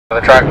The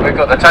track, we've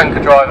got the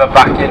tanker driver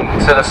back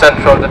into the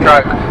centre of the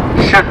track.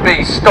 Should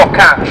be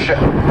Stockhatch.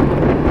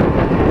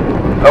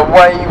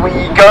 Away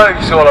we go,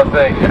 sort of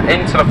thing,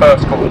 into the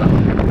first corner.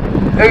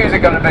 Who's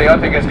it going to be? I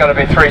think it's going to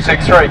be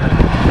 363.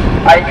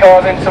 8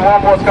 cars into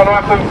one. What's going to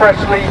happen?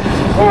 Freshly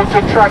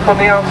watered track on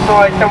the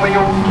outside. Can we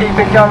all keep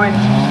it going?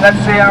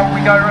 Let's see how we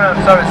go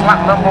around. So it's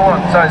lap number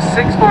 1. So it's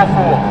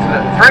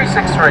 644,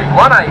 363,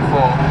 184,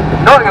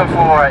 Nottingham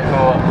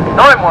 484,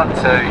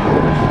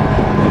 912.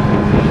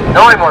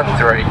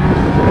 913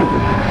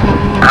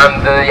 and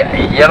the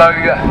yellow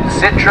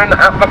Citroen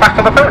at the back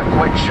of the pack,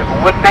 which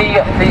would be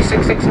the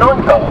 669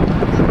 car.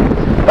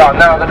 But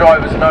now the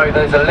drivers know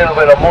there's a little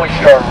bit of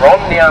moisture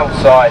on the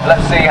outside.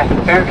 Let's see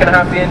who can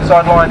have the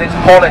inside line. It's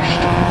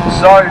polished,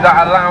 so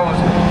that allows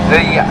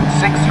the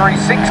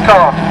 636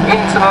 car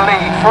into the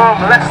lead from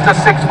Leicester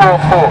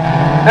 644.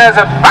 There's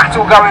a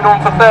battle going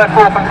on for 3rd,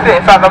 4th and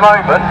 5th at the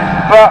moment,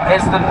 but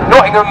it's the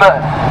Nottingham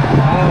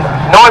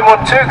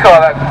 912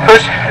 car that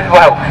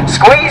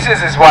squeezes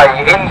his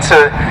way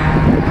into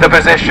the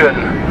position.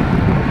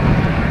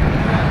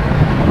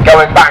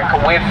 Going back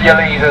with your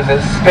leaders,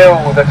 it's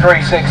still the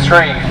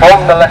 363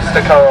 from the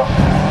Leicester car.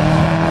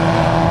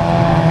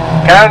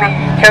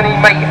 Can he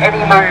make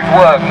any move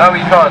work? No,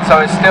 he can't. So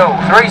it's still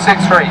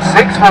 363,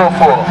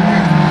 644,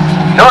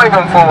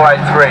 Nottingham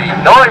 483,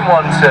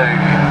 912,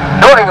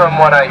 Nottingham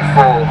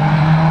 184,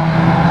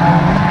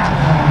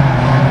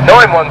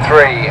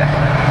 913.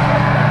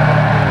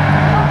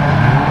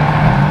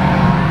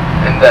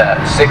 The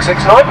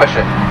 669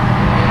 machine,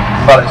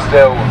 but it's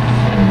still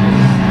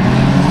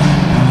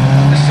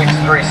the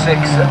 636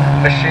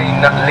 machine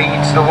that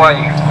leads the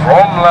way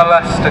from the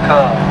Leicester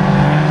car.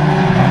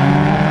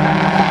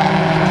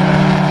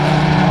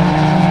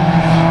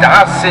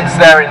 Daz sits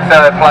there in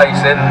 3rd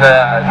place in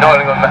the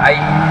Nottingham 8.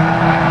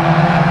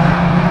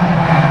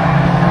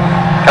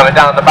 Coming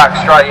down the back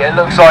straight, it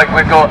looks like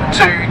we've got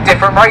 2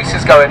 different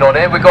races going on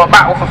here. We've got a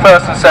battle for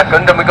 1st and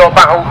 2nd, and we've got a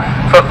battle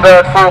for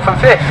 3rd, 4th and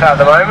 5th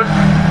at the moment.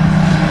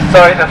 So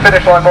the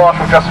finish line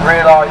marshal just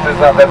realises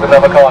that there's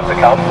another car to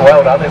come.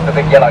 Well done, it's the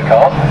big yellow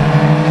car.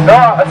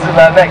 Starts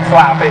the next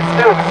lap, it's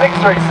still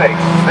 636,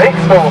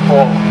 644,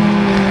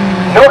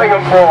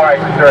 Nottingham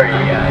 483,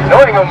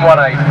 Nottingham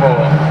 184,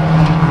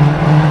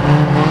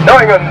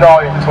 Nottingham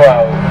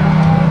 912,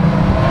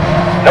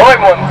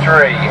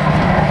 913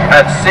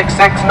 and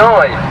 669.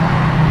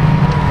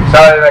 So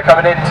they're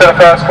coming into the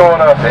first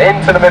corner,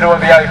 into the middle of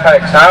the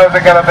apex. How's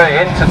it going to be?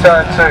 Into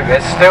turn 2.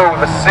 It's still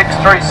the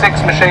 636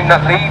 machine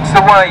that leads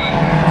the way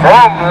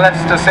from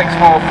Leicester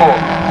 644.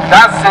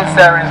 Daz sits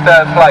there in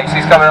 3rd place.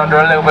 He's coming under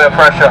a little bit of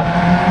pressure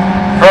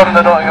from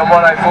the Nottingham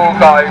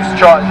 184 guy, who's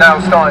now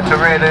starting to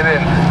reel him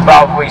in.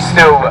 But we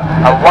still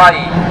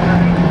away.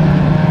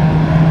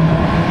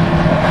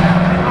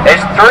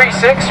 It's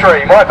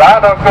 363. My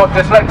bad, I've got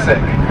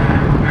dyslexic.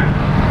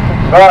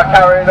 Right,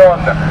 carrying on.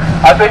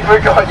 I think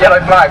we've got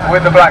yellow flag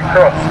with the black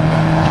cross.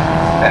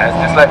 Yeah, it's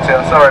dyslexia,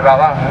 I'm sorry about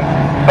that.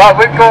 But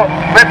we've got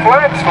red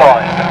flags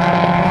flying.